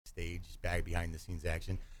backstage, behind the scenes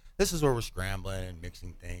action. This is where we're scrambling and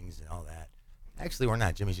mixing things and all that. Actually, we're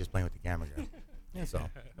not. Jimmy's just playing with the camera guy. That's all.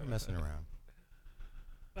 We're messing around.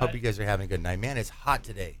 Hope you guys are having a good night. Man, it's hot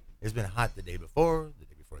today. It's been hot the day before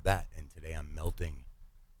that, and today I'm melting.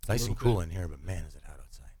 It's nice and cool in here, but man, is it hot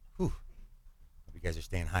outside. Whew. Hope you guys are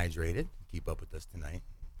staying hydrated. Keep up with us tonight.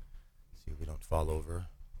 See if we don't fall over.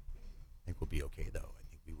 I think we'll be okay, though. I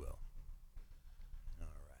think we will. All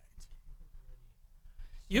right.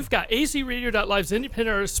 You've got azradio.live's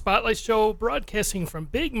Independent Artist Spotlight Show broadcasting from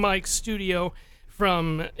Big Mike's studio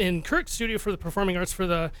in Kirk's studio for the Performing Arts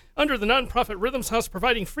under the nonprofit Rhythms House,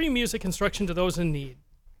 providing free music instruction to those in need.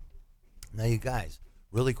 Now, you guys,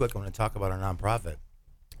 really quick, I want to talk about our nonprofit.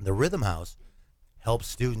 The Rhythm House helps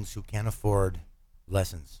students who can't afford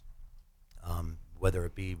lessons, whether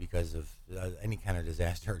it be because of any kind of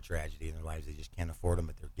disaster or tragedy in their lives. They just can't afford them,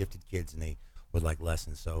 but they're gifted kids and they would like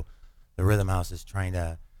lessons. So the Rhythm House is trying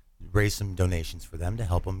to raise some donations for them to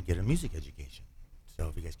help them get a music education. So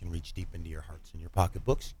if you guys can reach deep into your hearts and your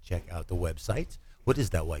pocketbooks, check out the website. What is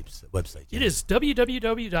that website? It is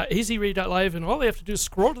www.azradio.live, and all they have to do is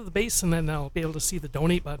scroll to the base, and then they'll be able to see the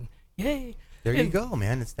donate button. Yay! There you go,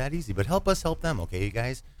 man. It's that easy. But help us help them, okay, you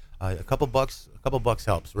guys? A couple bucks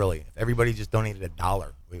helps, really. If everybody just donated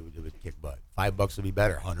 $1, it would kick butt. $5 would be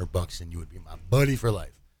better. $100, and you would be my buddy for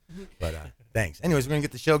life. But thanks. Anyways, we're going to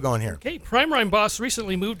get the show going here. Okay, Prhyme Boss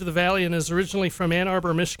recently moved to the Valley and is originally from Ann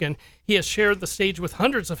Arbor, Michigan. He has shared the stage with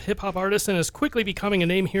hundreds of hip-hop artists and is quickly becoming a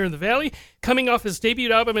name here in the Valley. Coming off his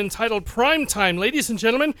debut album entitled Prhyme Time, ladies and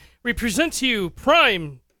gentlemen, we present to you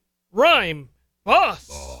Prhyme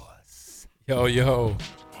Boss. Yo,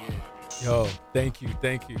 thank you.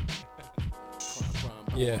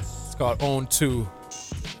 Yeah, it's called Own 2.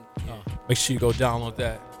 Make sure you go download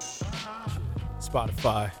that.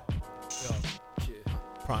 Spotify.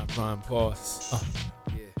 Prhyme Boss.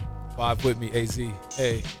 Vibe with me, AZ.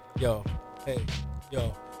 Hey, yo.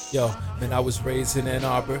 Man, I was raised in Ann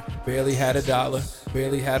Arbor, barely had $1,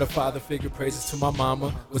 barely had a father figure, praises to my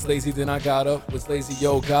mama. Was lazy, then I got up,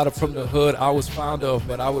 got up from the hood I was fond of,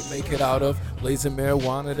 but I would make it out of. Blazing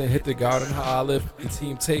marijuana, then hit the garden how I live. And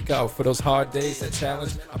team takeout for those hard days that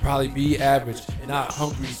challenge. I'd probably be average, not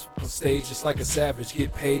hungry, on stage just like a savage.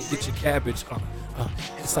 Get paid, get your cabbage.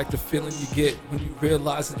 It's like the feeling you get when you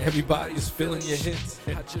realize that everybody is feeling your hits.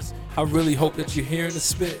 I really hope that you're hearing the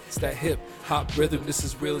spit. It's that hip hop rhythm, this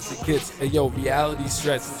is real as it gets. Hey yo, reality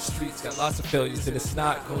stretch in the streets, got lots of failures, and it's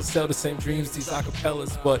not gonna sell the same dreams, these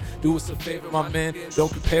acapellas. But do us a favor, my man,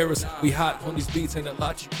 don't compare us. We hot on these beats, ain't a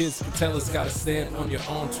lot you kids can tell us. Gotta stand on your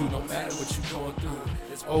own too, no matter what you're going through.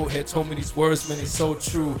 This old head told me these words, man, they so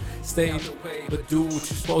true. Stay in the way, but do what you're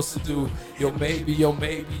supposed to do. Yo, maybe you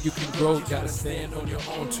can grow. Gotta stand on your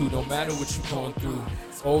own too, no matter what you're going through.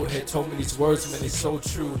 Old head told me these words, man, they so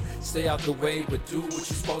true. Stay out the way, but do what you're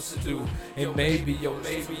supposed to do. And maybe you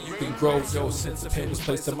can grow. Yo, since the pen was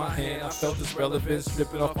placed in my hand, I felt this relevance.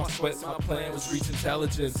 Dripping off my sweat, my plan was reach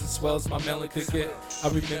intelligence. As well as my melon could get. I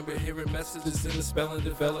remember hearing messages in the spelling,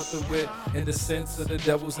 developed the wit. And the sense of the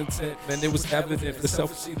devil's intent, man, it was evident. The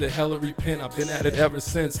selfishly, the hell of repent. I've been at it ever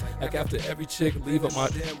since. Like after every chick, leave up my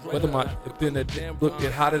damn, whether my been a damn look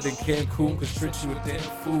get hotter than Cancun, cause treat you a damn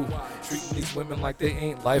fool. Treating these women like they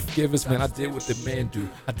ain't life givers, man. I did what the man do.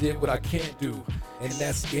 I did what I can't do, and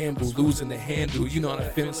that's gamble, losing the handle. You know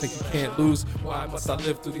that feeling like you can't lose. Why must I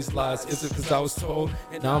live through these lies? Is it because I was told,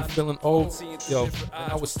 and now I'm feeling old? Yo,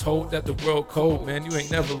 and I was told that the world cold, man. You ain't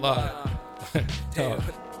never lied.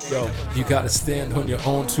 Yo, you gotta stand on your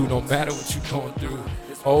own too, no matter what you're going through.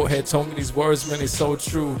 Old head told me these words, man, they so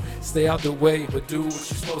true. Stay out the way, but do what you're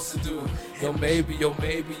supposed to do. Yo, maybe you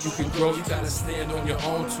can grow. You gotta stand on your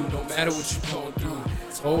own too, no matter what you're going through.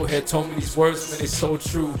 This old head told me these words, man, they so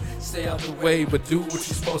true. Stay out the way, but do what you're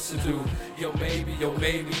supposed to do. Yo, maybe, bring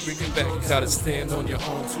it back. You gotta stand on your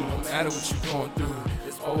own too, no matter what you're going through.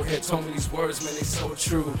 This old head told me these words, man, they so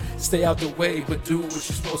true. Stay out the way, but do what you're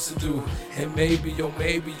supposed to do. And maybe you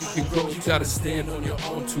can grow. You gotta stand on your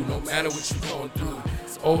own too, no matter what you're going through.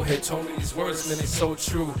 Old head told me these words, man, they so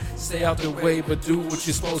true. Stay out the way, but do what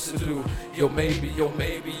you're supposed to do. Yo, maybe you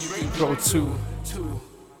can grow too.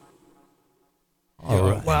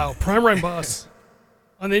 All right. Wow, Prhyme Boss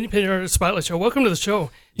on the Independent Artist Spotlight Show. Welcome to the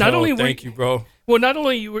show. Thank you, bro. Well, not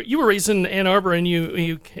only you were raised in Ann Arbor and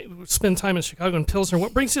you spend time in Chicago and Pilsner.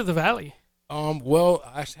 What brings you to the Valley? Well,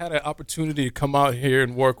 I had an opportunity to come out here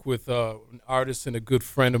and work with an artist and a good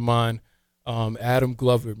friend of mine. Adam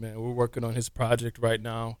Glover, man, we're working on his project right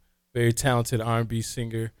now. Very talented R&B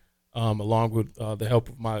singer, along with the help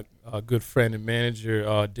of my good friend and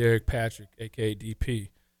manager, Derek Patrick, aka DP.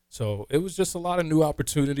 So it was just a lot of new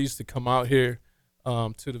opportunities to come out here,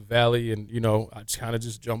 to the Valley, and I kind of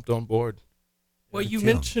just jumped on board. Well, you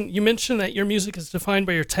mentioned that your music is defined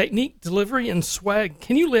by your technique, delivery, and swag.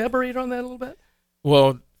 Can you elaborate on that a little bit?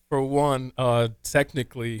 Well, for one,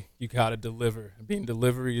 technically, you gotta deliver. I mean,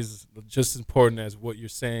 delivery is just as important as what you're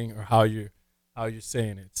saying or how you're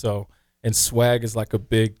saying it. So, and swag is like a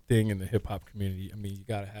big thing in the hip hop community. I mean, you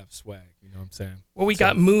gotta have swag. You know what I'm saying? Well, we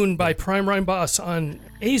got Moon by Prime Rhyme Boss on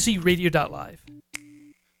azradio.live.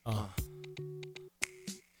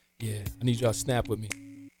 Yeah, I need y'all to snap with me.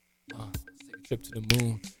 Let's take a trip to the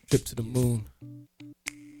moon. Trip to the moon.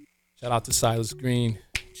 Shout out to Silas Green,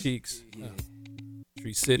 Cheeks,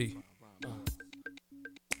 Tree City.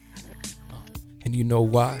 And you know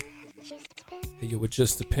why? Hey, yo, it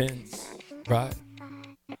just depends, right?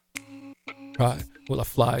 Right? Will I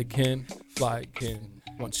fly again? Fly again.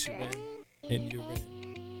 Once you're in, you're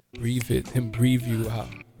in. Breathe it and breathe you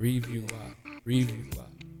out. Breathe you out. Breathe you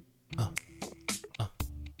out.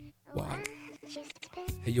 Why?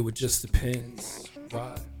 Hey, yo, it just depends,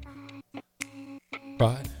 right?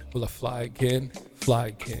 Right? Will I fly again? Fly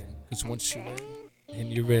again. Cause once you're in,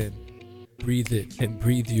 and you're in, breathe it and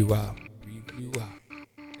breathe you out. Breathe you out.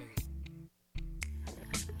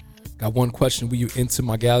 Got one question, will you enter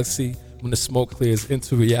my galaxy? When the smoke clears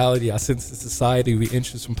into reality, I sense in society we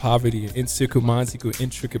interest from poverty. Insecure minds equal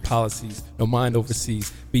intricate policies. No mind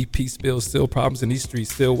overseas. BP spills, still problems in these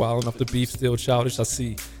streets. Still wild enough to beef, still childish, I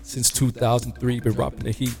see. Since 2003, been rocking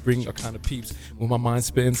the heat, bringing a kind of peeps. When my mind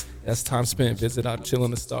spins, that's time spent. Visit out,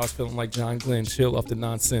 chilling the stars, feeling like John Glenn. Chill off the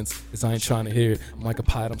nonsense, cause I ain't trying to hear it. I'm like a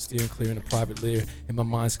pilot, I'm steering clear in a private lair. And my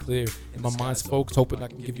mind's clear, and my mind's focused. Hoping I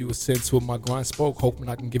can give you a sense of what my grind spoke. Hoping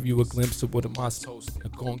I can give you a glimpse of what am I toast.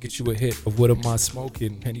 And go and get you a hit of what am I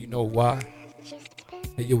smoking. And you know why?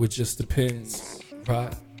 Hey, yo, it just depends,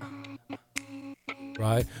 right?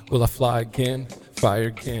 Right? Will I fly again? Fire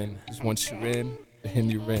again. Cause once you're in,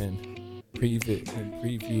 and you're in. Breathe it and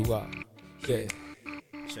breathe you out. Yeah.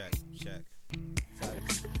 Check.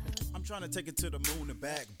 I'm trying to take it to the moon and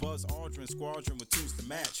back. Buzz Aldrin, squadron with tunes to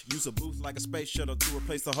match. Use a booth like a space shuttle to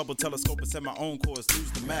replace the Hubble telescope and set my own course.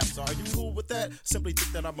 Lose the map. So are you cool with that? Simply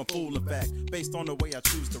think that I'm a fool in fact. Based on the way I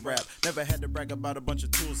choose to rap. Never had to brag about a bunch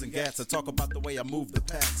of tools and gats. I talk about the way I move the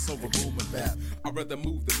packs over boom and bap. I'd rather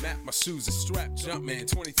move the map. My shoes are strapped.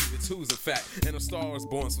 Jumpman, 22 to 2's a fact. And a star is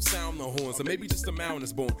born, so sound no horns. Or maybe just a mountain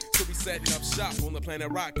is born. So we setting up shop on the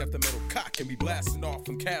planet rock after metal cock and be blasting off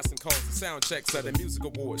from casting calls and sound checks at the music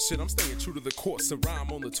awards. Shit, I'm staying true to the course. A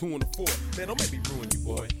rhyme on the 2 and the 4. Man, don't make me ruin you,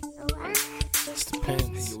 boy. Just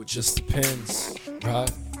depends. Yo, it just depends.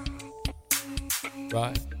 Right?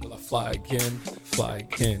 Right? Will I fly again? Fly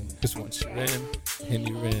again. Cause once you're in, and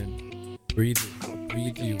you're in. Breathe it.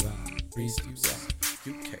 Breathe you out. Breathe you out.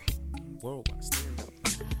 UK. Worldwide stand up.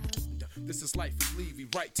 This is life we leave, we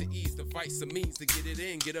right to ease. The vice and means to get it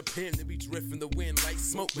in, get a pin, and be drifting the wind like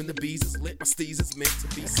smoke. When the bees is lit, my steez is meant to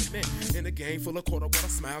be cement. In a game full of quarter water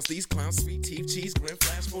smiles, these clowns, sweet teeth, cheese, grin,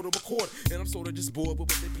 flash, photo record. And I'm sorta just bored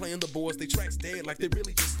with what they play on the boards. They tracks dead like they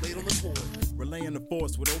really just laid on the board. Relaying the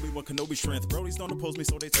force with Obi-Wan Kenobi strength. Brodies don't oppose me,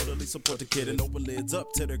 so they totally support the kid and open lids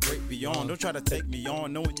up to the great beyond. Don't try to take me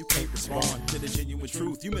on, knowing you can't respond to the genuine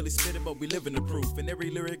truth. You merely spit it, but we live in the proof. And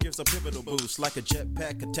every lyric gives a pivotal boost, like a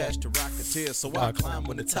jetpack attached to Rocketeer. So I climb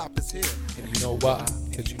when the top is here. And you know why?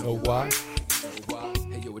 Cause you know why?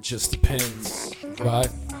 Hey, yo, it just depends. Right?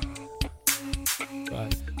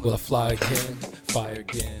 Right. Will I fly again? Fire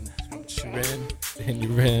again. Once you're in, and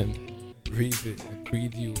you're in. Breathe it and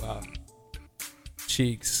breathe you out.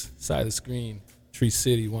 Cheeks, Silas Green, Tree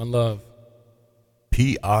City, one love.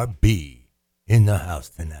 PRB in the house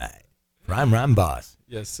tonight. Prime Rhyme Boss.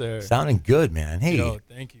 Yes, sir. Sounding good, man. Hey. Yo,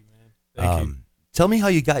 thank you, man. Thank you. Tell me how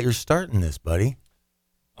you got your start in this, buddy.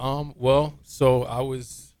 Well, so I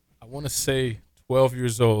want to say 12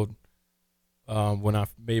 years old when I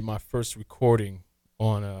made my first recording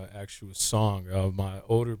on an actual song. My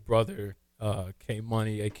older brother, K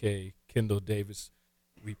Money, a.k.a. Kendall Davis,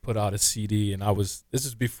 we put out a CD, and this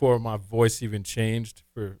is before my voice even changed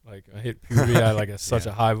for, like, I hit puberty. I had such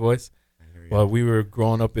a high voice. But we were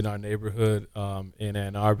growing up in our neighborhood in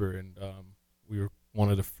Ann Arbor, and we were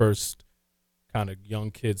one of the first kind of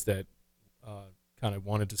young kids that kind of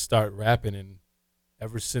wanted to start rapping, and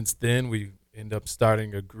ever since then we end up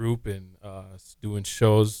starting a group and doing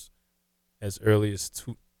shows as early as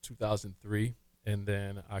 2003, and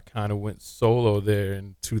then I kind of went solo there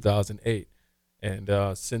in 2008,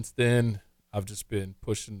 and since then I've just been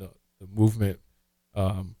pushing the movement,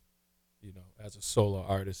 as a solo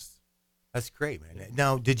artist. That's great, man.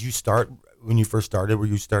 Now, did you start when you first started? Were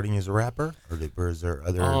you starting as a rapper, or is there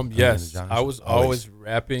other? Yes, I was always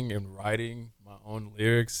rapping and writing my own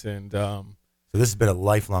lyrics, and So this has been a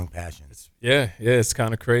lifelong passion. It's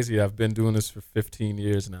kind of crazy. I've been doing this for 15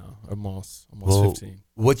 years now, almost Well, 15.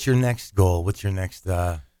 What's your next goal? What's your next,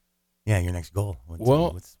 your next goal? What are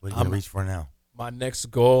you going to reach for now? My next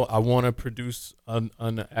goal, I want to produce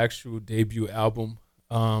an actual debut album,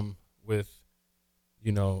 with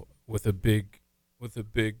a big,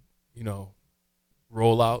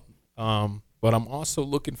 rollout. But I'm also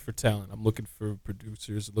looking for talent. I'm looking for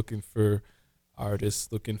producers, looking for artists,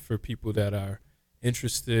 looking for people that are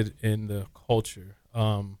interested in the culture,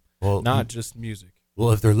 not just music.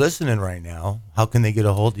 Well, if they're listening right now, how can they get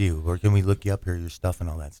a hold of you? Where can we look you up, hear your stuff and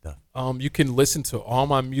all that stuff? You can listen to all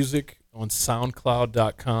my music on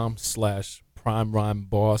soundcloud.com/Prhyme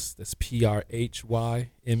Boss. That's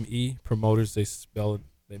Pryhme. Promoters, they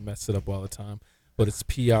mess it up all the time. But it's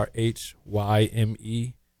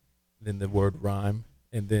Pryhme, then the word rhyme,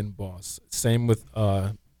 and then boss. Same with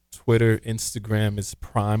Twitter, Instagram is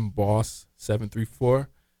Prhyme Boss 734.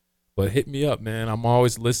 But hit me up, man. I'm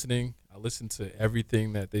always listening. I listen to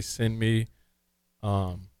everything that they send me.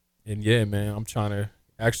 And yeah, man, I'm trying to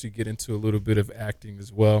actually get into a little bit of acting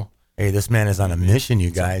as well. Hey, this man is on a mission,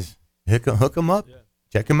 you guys. Hook him up. Yeah.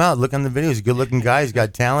 Check him out. Look on the video. He's a good-looking guy. He's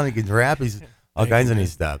got talent. He can rap. He's all kinds of neat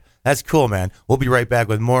stuff. That's cool, man. We'll be right back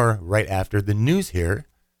with more right after the news here.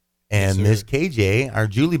 And Miss KJ, our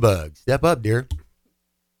Julie Bug. Step up, dear.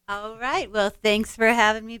 All right. Well, thanks for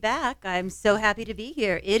having me back. I'm so happy to be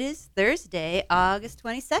here. It is Thursday, August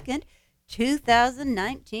 22nd,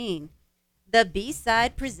 2019. The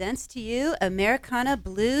B-Side presents to you Americana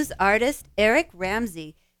blues artist Eric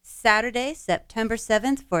Ramsey, Saturday, September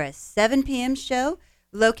 7th for a 7 p.m. show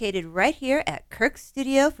located right here at Kirk's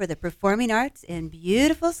Studio for the Performing Arts in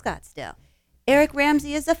beautiful Scottsdale. Eric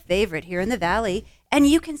Ramsey is a favorite here in the Valley, and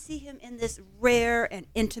you can see him in this rare and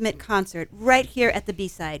intimate concert right here at the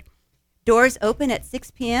B-Side. Doors open at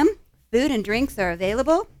 6 p.m. Food and drinks are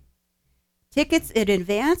available. Tickets in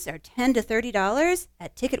advance are $10 to $30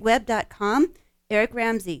 at ticketweb.com. Eric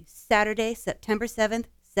Ramsey, Saturday, September 7th,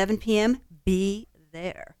 7 p.m. Be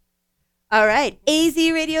there. All right. AZ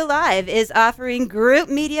Radio Live is offering group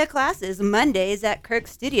media classes Mondays at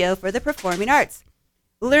Kirk's Studio for the Performing Arts.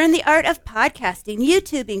 Learn the art of podcasting,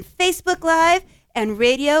 YouTubing, Facebook Live, and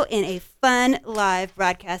radio in a fun live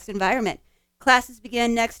broadcast environment. Classes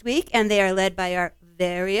begin next week, and they are led by our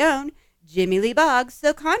very own Jimmy Lee Boggs,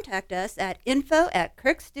 so contact us at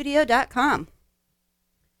info@kirkstudio.com.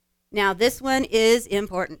 Now, this one is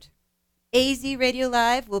important. AZ Radio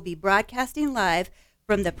Live will be broadcasting live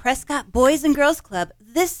from the Prescott Boys and Girls Club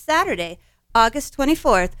this Saturday, August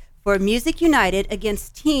 24th, for Music United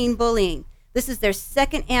against teen bullying. This is their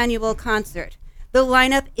second annual concert. The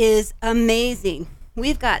lineup is amazing.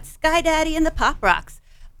 We've got Sky Daddy and the Pop Rocks,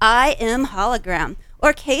 I Am Hologram,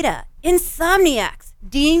 Orcada, Insomniacs,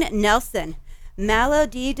 Dean Nelson, Malo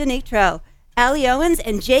Di Donitro, Ali Owens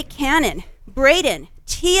and Jake Cannon, Braden,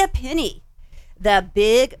 Tia Pinney, The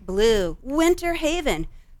Big Blue, Winter Haven,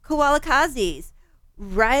 Koalakazis,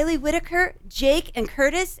 Riley Whitaker, Jake and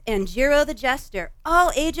Curtis, and Jiro the Jester.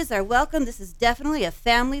 All ages are welcome. This is definitely a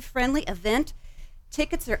family-friendly event.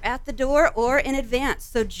 Tickets are at the door or in advance.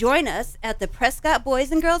 So join us at the Prescott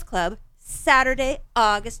Boys and Girls Club Saturday,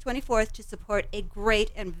 August 24th to support a great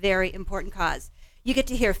and very important cause. You get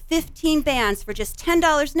to hear 15 bands for just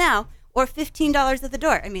 $10 now or $15 at the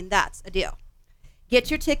door. I mean, that's a deal. Get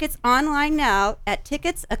your tickets online now at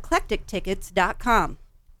ticketseclectictickets.com.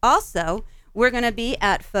 Also, we're going to be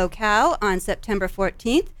at Focal on September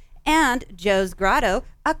 14th and Joe's Grotto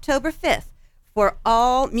October 5th for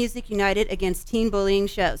all Music United Against Teen Bullying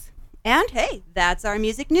shows. And hey, that's our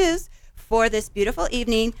music news for this beautiful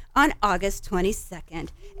evening on August 22nd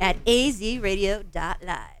at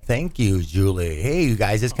azradio.live. Thank you, Julie. Hey, you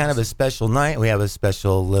guys, it's kind of a special night. We have a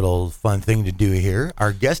special little fun thing to do here.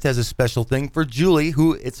 Our guest has a special thing for Julie,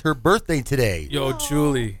 who it's her birthday today. Yo,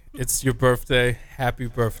 Julie, it's your birthday. Happy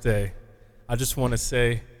birthday. I just want to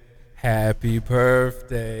say happy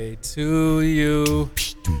birthday to you.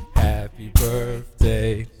 Happy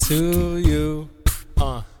birthday to you.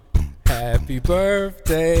 Happy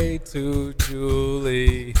birthday to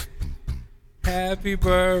Julie. Happy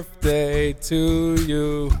birthday to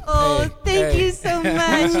you. Oh, thank you so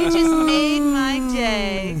much. You just made my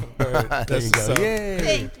day. There you go. Yay.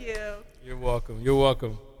 Thank you. You're welcome. You're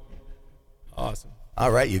welcome. Awesome.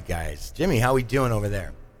 All right, you guys. Jimmy, how we doing over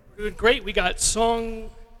there? Doing great. We got song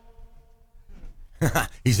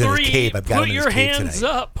He's in 3. his cave. I've got him in his cave tonight. Put your hands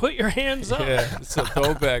up. Put your hands up. Yeah, it's a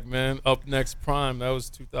throwback, man. Up Next Prime. That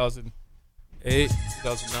was 2008,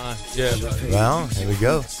 2009. Yeah. Well, here we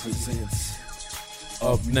go.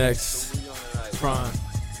 Up Next Prime.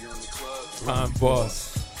 Prime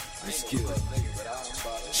Boss. Let's get it.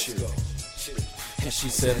 Chill. And she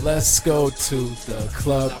said, let's go to the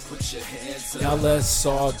club. Now let's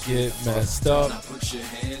all get messed up.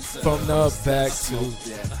 From the back to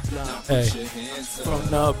from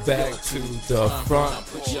the back to the front.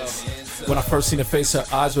 When I first seen her face, her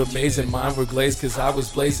eyes were amazing. Mine were glazed cause I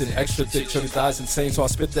was blazing. Extra thick, chubby thighs insane. So I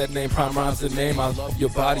spit that name, Prhyme rhymes the name. I love your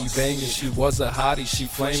body banging. She was a hottie, she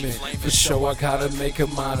flaming. For sure I gotta make her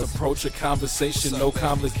mine. Approach a conversation, no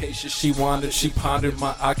complications. She wandered, she pondered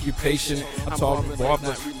my occupation. I'm talking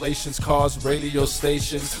involvement, relations, cars, radio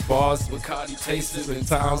stations, bars, Bacardi tasted in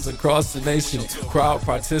towns across the nation. Crowd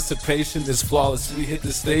participation is flawless. We hit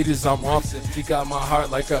the stages, I'm off. She got my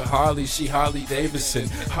heart like a Harley, she Harley Davidson.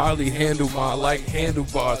 Harley handle my like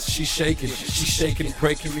handlebars. She shaking,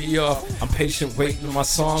 breaking me off. I'm patient waiting on my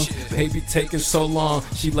song. Baby taking so long.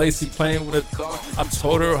 She lazy playing with a car. I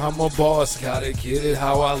told her I'm a boss, gotta get it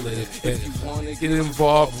how I live. If you wanna get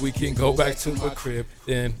involved, we can go back to my crib.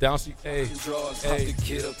 Then down she, hey,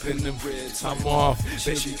 get up in the ribs. I'm off,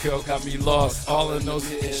 baby girl got me lost. All in those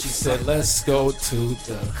hits. She said, let's go to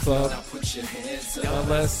the club. Now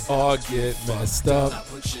let's all get messed up.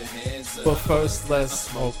 But first let's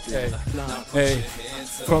smoke, hey.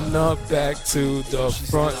 From the back to the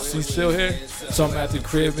front. She still here? So I'm at the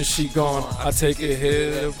crib and she gone. I take a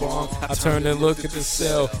hit of the bomb. I turn and look at the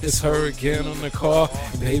cell. It's her again on the car.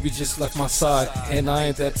 Baby just left my side. And I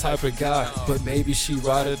ain't that type of guy. But maybe she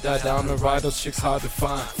ride or die down the ride. Those chicks hard to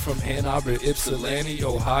find. From Ann Arbor, Ypsilanti,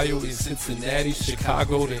 Ohio to Cincinnati,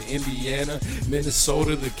 Chicago to Indiana,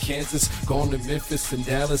 Minnesota to Kansas, going to Memphis and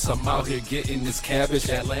Dallas. I'm out here getting this cabbage.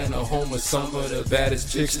 Atlanta, home of some of the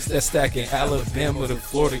baddest chicks. That stack in Alabama to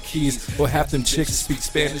Florida Keys. Or half them chicks speak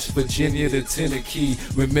Spanish, Virginia to Tennessee.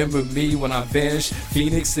 Remember me when I vanished?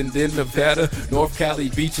 Phoenix and then Nevada, North Cali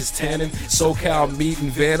beaches tanning, SoCal meeting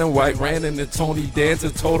Vanna, White ran into Tony Danza,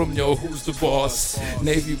 told him, yo, who's the boss?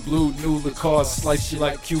 Navy blue, new Lacoste, slice she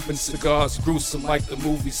like Cuban cigars, gruesome like the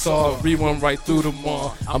movie Saw, rerun right through the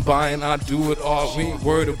mall. I'm buying, I do it all, we ain't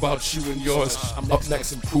worried about you and yours. I'm up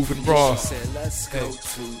next and proving raw. Let's go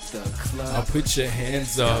to the club. Now put your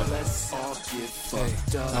hands up. Let's all get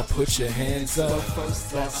fucked up. Now put your hands up.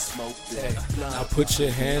 First let's smoke that blunt. Now put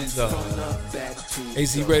your hands up. From the back to the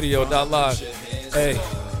AZRadio.live. Hey,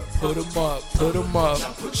 put 'em up, put 'em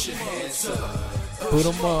up. put your hands up. Put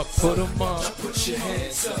 'em up, put 'em up. Put your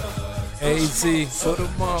hands up. AZ, put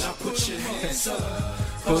 'em up. Put your hands up.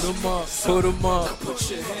 Put 'em up, put 'em up. Put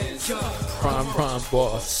your hands up. Prhyme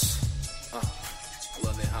boss.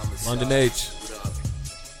 London Homicide. London H. What up?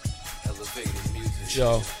 Elevated music.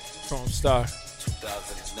 Yo, Chrome Star.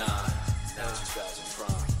 2009. 2000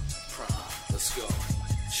 Prhyme. Let's go.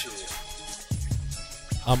 Chill.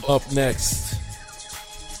 I'm up next.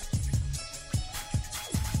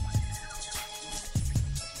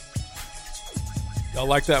 Y'all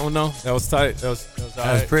like that one though? That was tight. That was That was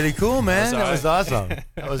alright. pretty cool, man. That That was was awesome.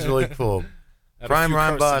 That was really cool. Had a Prime few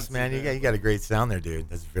Rhyme Boss, curses man. in You got a great sound there, dude.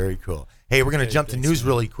 That's very cool. Hey, we're going to Hey, jump to thanks, news man.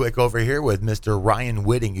 really quick over here with Mr. Ryan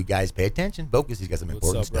Witting. You guys pay attention. Focus. He's got some What's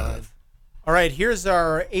important up, stuff. Ryan? All right, here's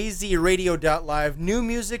our azradio.live new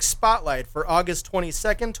music spotlight for August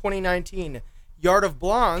 22nd, 2019. Yard of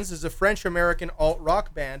Blondes is a French-American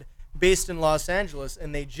alt-rock band based in Los Angeles,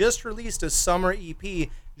 and they just released a summer EP,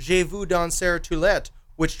 Je vous danser tout,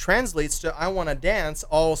 which translates to I Wanna Dance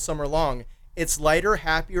all summer long. It's lighter,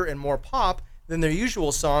 happier, and more pop than their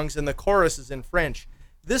usual songs, and the chorus is in French.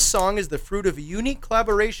 This song is the fruit of a unique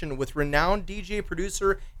collaboration with renowned DJ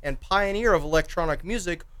producer and pioneer of electronic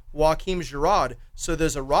music, Joachim Girard. So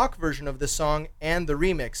there's a rock version of the song and the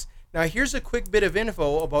remix. Now here's a quick bit of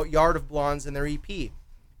info about Yard of Blondes and their EP.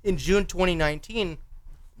 In June 2019,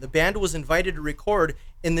 the band was invited to record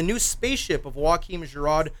in the new spaceship of Joachim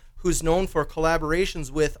Girard, who's known for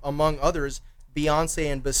collaborations with, among others,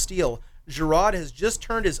 Beyonce and Bastille. Girard has just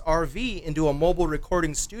turned his RV into a mobile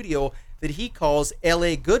recording studio that he calls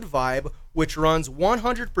LA Good Vibe, which runs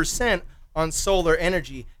 100% on solar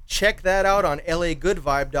energy. Check that out on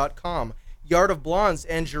lagoodvibe.com. Yard of Blondes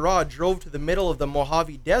and Girard drove to the middle of the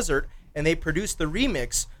Mojave Desert, and they produced the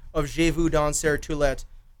remix of Je vous danser tout,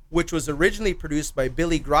 which was originally produced by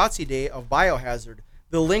Billy Graziadei of Biohazard.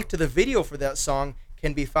 The link to the video for that song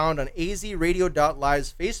can be found on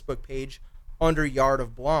azradio.live's Facebook page under Yard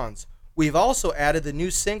of Blondes. We've also added the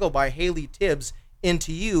new single by Haley Tibbs,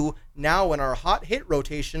 Into You, now in our hot hit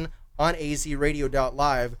rotation on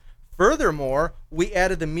azradio.live. Furthermore, we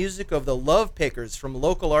added the music of the Love Pickers from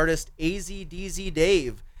local artist AZDZ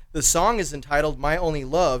Dave. The song is entitled My Only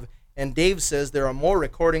Love, and Dave says there are more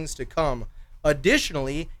recordings to come.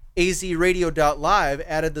 Additionally, azradio.live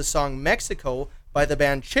added the song Mexico by the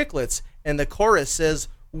band Chiclets, and the chorus says,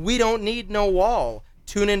 We don't need no wall.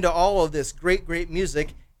 Tune into all of this great music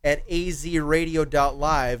at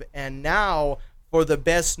azradio.live. And now for the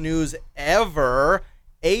best news ever,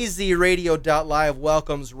 azradio.live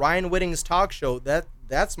welcomes Ryan Witting's talk show.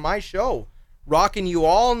 That's my show, rocking you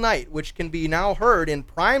all night, which can be now heard in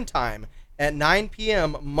prime time at 9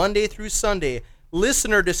 p.m. Monday through Sunday.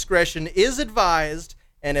 Listener discretion is advised,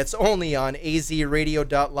 and it's only on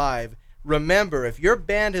azradio.live. Remember, if your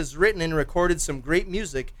band has written and recorded some great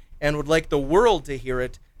music and would like the world to hear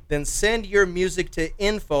it, then send your music to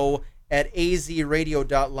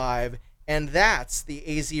info@azradio.live. And that's the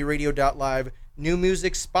azradio.live New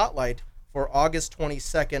Music Spotlight for August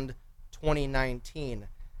 22nd, 2019.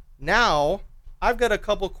 Now, I've got a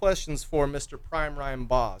couple questions for Mr. Prime Rhyme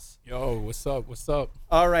Boss. Yo, what's up? What's up?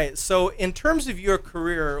 All right, so in terms of your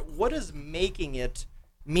career, what does making it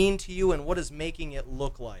mean to you, and what does making it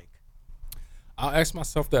look like? I ask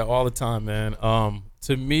myself that all the time, man.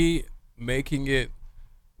 To me, making it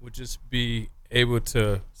would just be able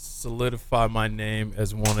to solidify my name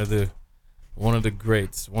as one of the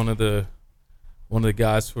greats, one of the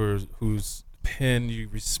guys whose pen you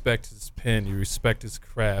respect his pen, you respect his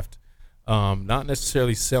craft. Not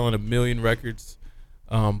necessarily selling 1 million records,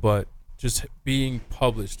 but just being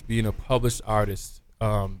published, being a published artist,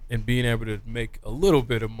 and being able to make a little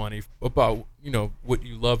bit of money about what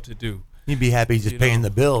you love to do. You'd be happy just paying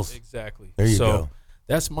the bills. Exactly. There you go.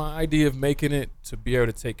 That's my idea of making it, to be able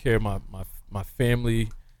to take care of my family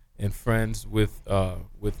and friends with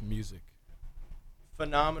music.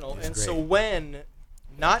 Phenomenal. That's and great. So when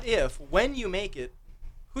you make it,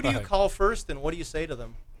 who do you Right. call first, and what do you say to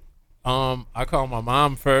them? I call my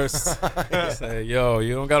mom first. Say, yo,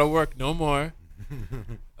 you don't gotta work no more.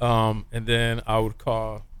 And then I would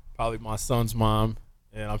call probably my son's mom,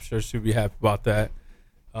 and I'm sure she'd be happy about that.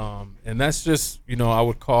 And that's just, I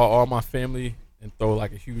would call all my family and throw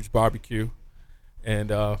like a huge barbecue and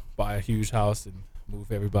buy a huge house and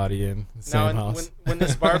move everybody in the same house. When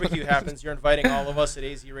this barbecue happens, you're inviting all of us at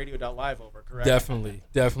azradio.live over, correct? Definitely.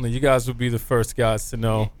 You guys will be the first guys to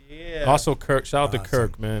know. Yeah. Also, Kirk. Shout out to Awesome.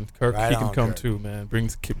 Kirk, man. Kirk, Right he can on, come Kirk. too, man. Bring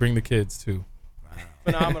the kids too.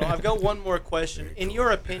 Phenomenal. I've got one more question. Very In cool.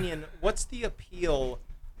 your opinion, what's the appeal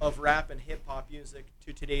of rap and hip hop music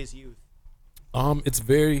to today's youth? It's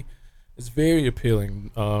very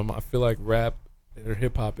appealing. I feel like rap or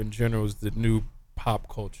hip hop in general is the new pop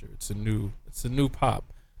culture. It's a new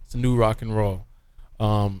pop. It's a new rock and roll.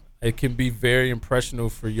 It can be very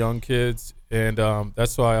impressionable for young kids, and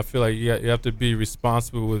that's why I feel like you have to be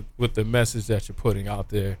responsible with the message that you're putting out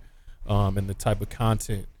there, and the type of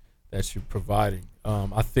content that you're providing.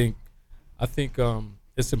 I think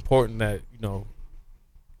it's important that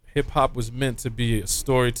hip hop was meant to be a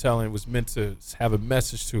storytelling. It was meant to have a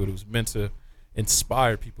message to it. It was meant to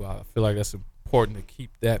inspire people. I feel like that's important to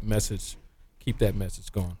keep that message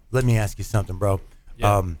going. Let me ask you something, bro.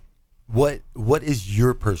 Yeah. What is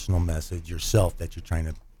your personal message yourself that you're trying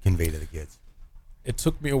to convey to the kids? It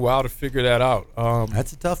took me a while to figure that out.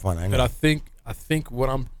 That's a tough one. I know. And I think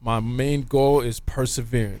my main goal is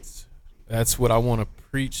perseverance. That's what I want to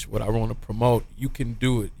preach, what I want to promote. You can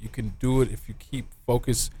do it. You can do it if you keep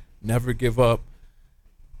focused, never give up.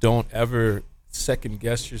 Don't ever second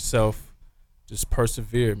guess yourself. Just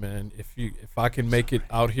persevere, man. If I can make it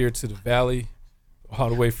out here to the valley, all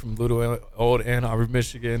the way from little old Ann Arbor,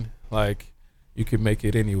 Michigan, like, you can make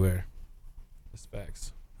it anywhere. That's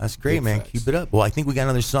facts. That's great, Big man. facts. Keep it up. Well, I think we got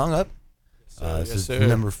another song up. This Yes, is sir.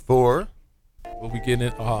 number 4. We'll be getting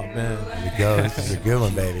it. Oh, man. Here we go. This is a good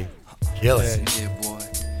one, baby. Kill it. Yeah, boy.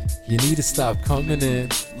 You need to stop coming in,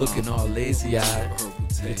 looking all lazy-eyed.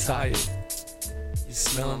 You're tired. You're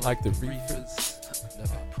smelling like the reefers.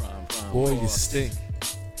 Boy, you stink.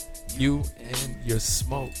 You and your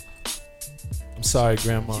smoke. I'm sorry,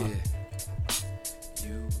 Grandma. I'm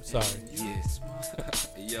sorry.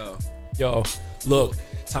 Yo, look.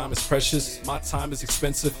 Time is precious, my time is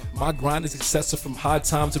expensive, my grind is excessive from high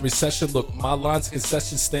times and recession. Look, my lines of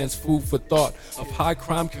concession stands food for thought of high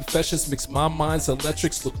crime confessions, mix my mind's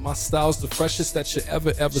electrics. Look, my style's the freshest that you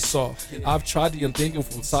ever saw. I've tried the unthinkable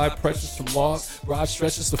from side pressures from laws, broad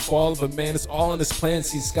stretches the fall of a man. It's all in his plan,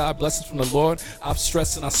 see sky blessings from the Lord. I've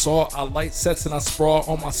stressed and I saw, I light sets and I sprawl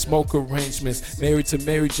on my smoke arrangements. Married to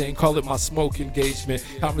Mary Jane, call it my smoke engagement.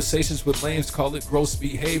 Conversations with lames, call it gross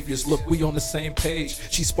behaviors. Look, we on the same page.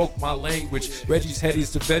 She spoke my language. Reggie's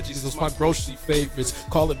Headies to veggies, those my grocery favorites.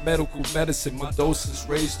 Call it medical medicine, my doses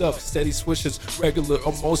raised up. Steady swishes, regular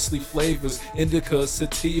or mostly flavors. Indica,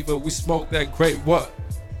 sativa, we smoke that great what?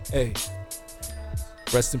 Hey,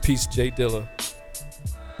 rest in peace, Jay Dilla.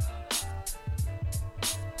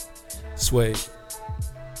 Sway.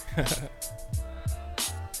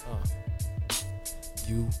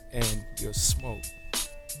 you and your smoke.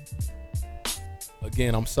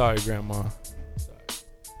 Again, I'm sorry, Grandma. Sorry.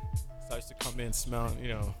 Starts to come in smelling,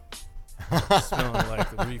 smelling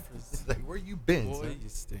like the reefers. It's like, where you been, Boy, son? you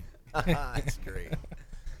stink. That's great.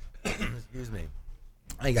 Excuse me.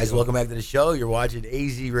 Hey guys, welcome back to the show. You're watching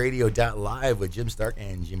azradio.live with Jim Starke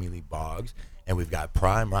and Jimmy Lee Boggs, and we've got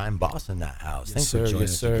Prhyme Rhyme Boss in that house. Yes, Thanks sir. for joining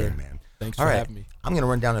Yes, us sir. again, man. Thanks All for right. having me. I'm going to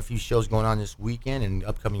run down a few shows going on this weekend and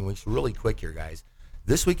upcoming weeks really quick here, guys.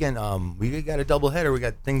 This weekend, we got a doubleheader. We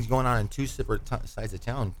got things going on in two separate sides of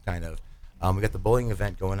town, kind of. We got the bowling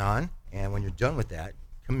event going on, and when you're done with that,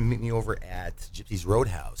 come and meet me over at Gypsy's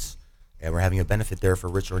Roadhouse. And we're having a benefit there for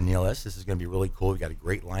Rich Ornelas. This is going to be really cool. We've got a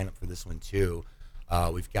great lineup for this one, too.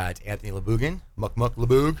 We've got Anthony Labugan, Muck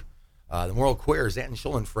Labug, the Moral Queers, Anton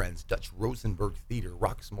Scholl and Friends, Dutch Rosenberg Theater,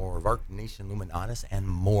 Roxmore, Vark Nation Luminatus, and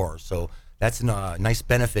more. So that's a nice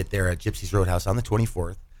benefit there at Gypsy's Roadhouse on the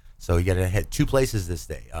 24th. So you got to hit two places this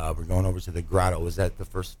day. We're going over to the Grotto. Was that the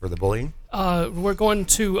first for the bullying? We're going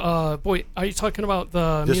to, are you talking about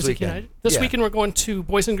the This Music weekend. United? This Yeah. weekend we're going to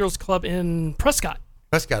Boys and Girls Club in Prescott.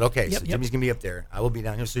 Prescott, okay. Yep, So yep. Jimmy's going to be up there. I will be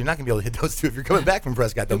down here. So you're not going to be able to hit those two if you're coming back from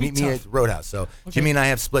Prescott. They'll It'll be meet me tough. at Roadhouse. So Jimmy and I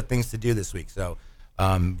have split things to do this week. So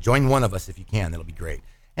join one of us if you can. That'll be great.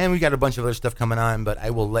 And we got a bunch of other stuff coming on, but I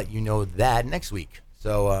will let you know that next week.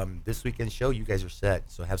 So this weekend's show, you guys are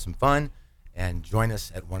set. So have some fun and join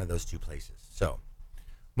us at one of those two places. So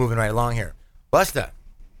moving right along here. Busta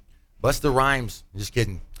Rhymes. Just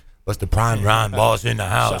kidding. Busta Prhyme Rhyme Boss in the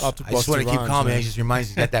house. Shout out to I just Busta want to keep Rhymes, calm, man. man. He just reminds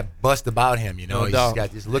me he's got that bust about him, you know. No He's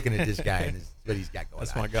doubt. just looking at this guy and what he's got going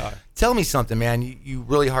That's on. my guy. Tell me something, man. You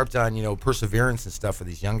really harped on, perseverance and stuff for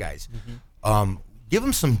these young guys. Give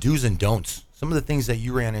them some do's and don'ts. Some of the things that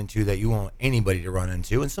you ran into that you want anybody to run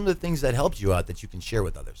into, and some of the things that helped you out that you can share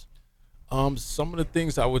with others. Some of the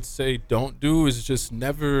things I would say don't do is just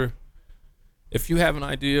never, if you have an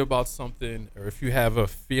idea about something or if you have a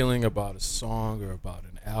feeling about a song or about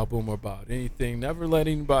an album or about anything, never let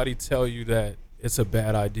anybody tell you that it's a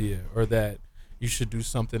bad idea or that you should do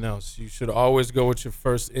something else. You should always go with your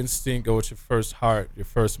first instinct, go with your first heart, your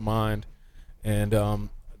first mind. And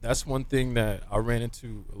that's one thing that I ran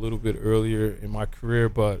into a little bit earlier in my career,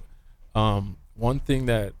 but one thing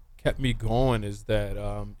that kept me going is that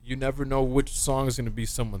you never know which song is going to be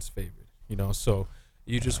someone's favorite, so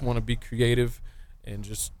you just want to be creative and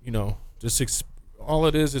just all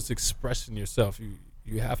it is expressing yourself.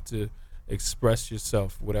 You have to express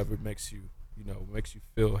yourself, whatever makes you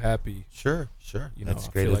feel happy. Sure. That's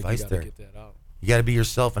I great feel advice like you there. gotta get that out. You got to be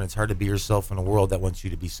yourself, and it's hard to be yourself in a world that wants you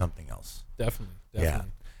to be something else. Definitely. Yeah.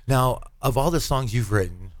 Now, of all the songs you've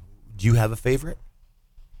written, do you have a favorite?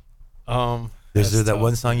 Is there that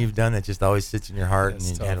one song you've done that just always sits in your heart and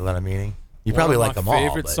That's it had a lot of meaning? You One probably of like them all. My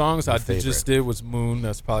favorite but songs your I favorite. just did was Moon.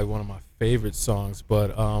 That's probably one of my favorite songs.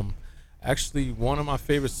 But actually, one of my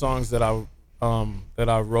favorite songs that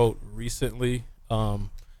I wrote recently,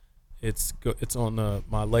 it's on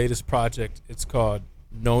my latest project. It's called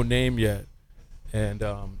No Name Yet, and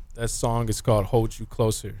that song is called Hold You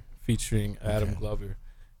Closer, featuring Adam Glover,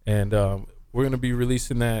 and we're gonna be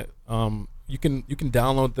releasing that. You can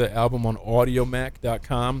download the album on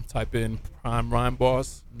audiomac.com. Type in Prhyme Rhyme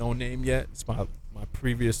Boss, No Name Yet. It's my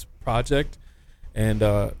previous project, and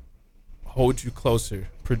Hold You Closer,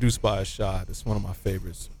 produced by Ashad. It's one of my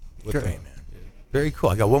favorites. Great, man. Yeah. Very cool.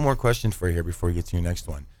 I got one more question for you here before we get to your next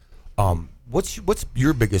one. What's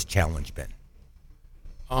your biggest challenge been?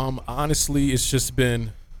 Honestly, it's just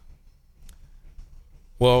been,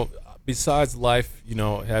 besides life, it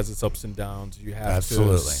has its ups and downs. You have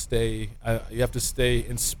to stay. You have to stay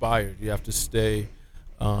inspired. You have to stay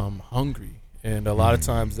hungry, and a lot of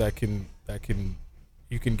times you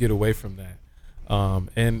can get away from that.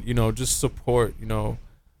 And just support.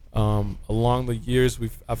 Along the years,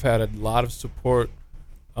 I've had a lot of support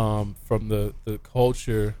from the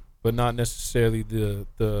culture, but not necessarily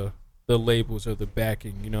the labels or the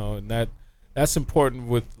backing. And that's important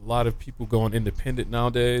with a lot of people going independent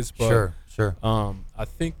nowadays. But, Sure. I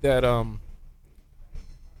think that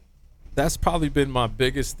that's probably been my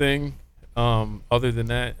biggest thing. Other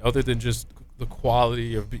than just the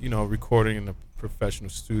quality of recording in a professional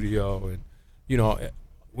studio, and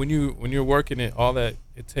when you're working it, all that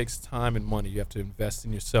it takes time and money. You have to invest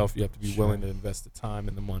in yourself. You have to be willing to invest the time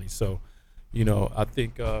and the money. So, I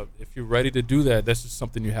think if you're ready to do that, that's just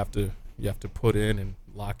something you have to put in and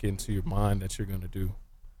lock into your mind that you're going to do.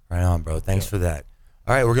 Right on, bro. Thanks for that.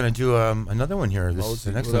 All right, we're going to do another one here.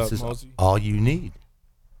 The next one is Mosey? All You Need.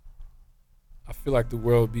 I feel like the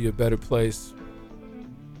world would be a better place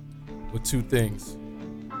with two things.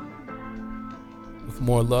 With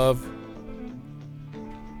more love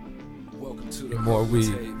Welcome more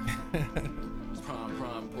weed.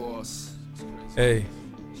 Prime boss. Hey,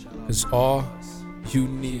 cause all you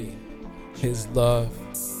need is love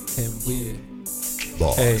and weed.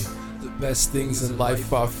 Hey, the best things in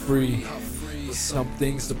life are free. Some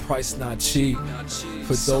things the price not cheap.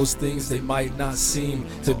 For those things they might not seem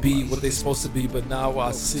to be what they supposed to be, but now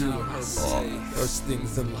I see. First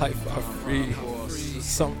things in life are free.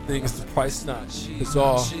 Some things the price not cheap. Cause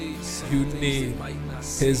all you need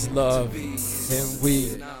is love and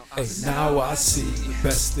weed. Hey, now I see the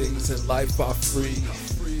best things in life are free.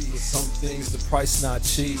 Some things the price not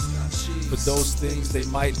cheap. For those things they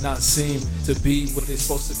might not seem to be what they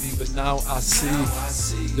supposed to be, but now I see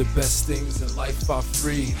the best things in life are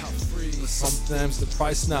free. Sometimes the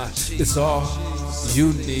price not. It's all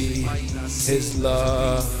you need is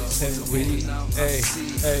love and weed. Hey,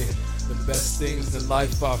 hey, the best things in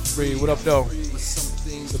life are free. What up though?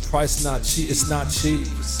 The price not cheap. It's not cheap.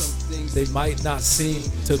 They might not seem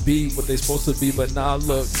to be what they supposed to be, but now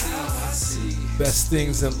look. Best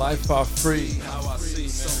things in life are free.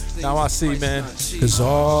 Now I see, man. Cause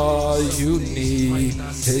all you need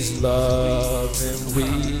is love and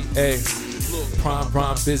weed. Hey,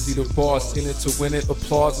 Prime, busy the boss. In it to win it.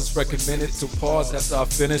 Applause is recommended to pause after I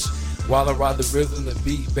finish. While I ride the rhythm, the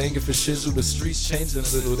beat banging for shizzle, the streets changing a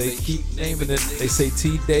little. They keep naming it. They say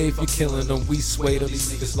T Dave, you're killing them. We sway to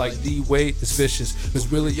these niggas like D Wade. It's vicious.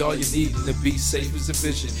 Cause really all you need to be safe is a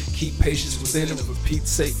vision. Keep patience within it. For Pete's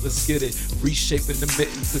sake, let's get it. Reshaping the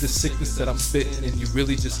mitten to the sickness that I'm spitting, and you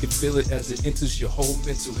really just can feel it as it enters your whole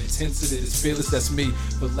mental intensity. It's fearless. That's me,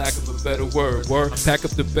 for lack of a better word. Pack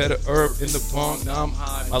up the better herb in the bong. Now I'm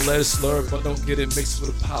high. My letters slur, but don't get it mixed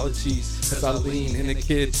with apologies. Cause I lean and the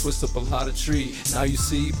kid twist up a lot of tree. Now you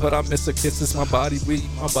see, but I miss a kiss. It's my body weak.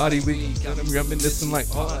 Got him reminiscing like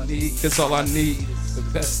all I need. Cause all I need, the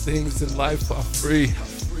best things in life are free.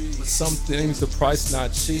 Some things the price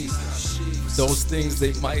not cheap. Those things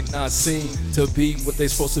they might not seem to be what they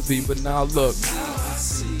supposed to be, but now look.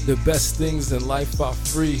 The best things in life are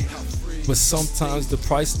free. But sometimes the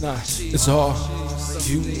price not. It's all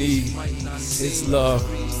you need is love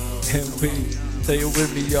and weed. Say it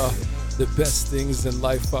with me, y'all. The best things in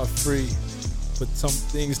life are free, but some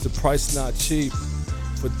things the price not cheap.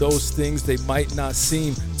 For those things they might not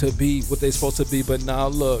seem to be what they supposed to be, but now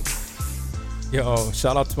look. Yo,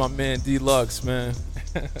 shout out to my man Deluxe, man.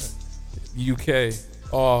 UK,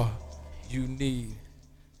 all you need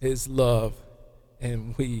is love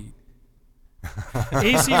and weed.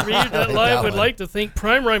 AZRadio.live would like to thank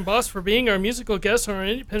Prime Rhyme Boss for being our musical guest on our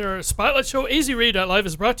independent spotlight show. AZRadio.live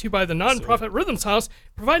is brought to you by the nonprofit Rhythms House,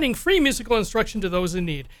 providing free musical instruction to those in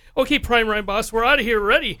need. Okay, Prime Rhyme Boss, we're out of here.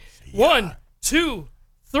 Ready? 1, 2,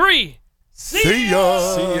 3. See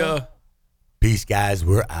ya. Peace, guys.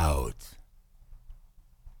 We're out.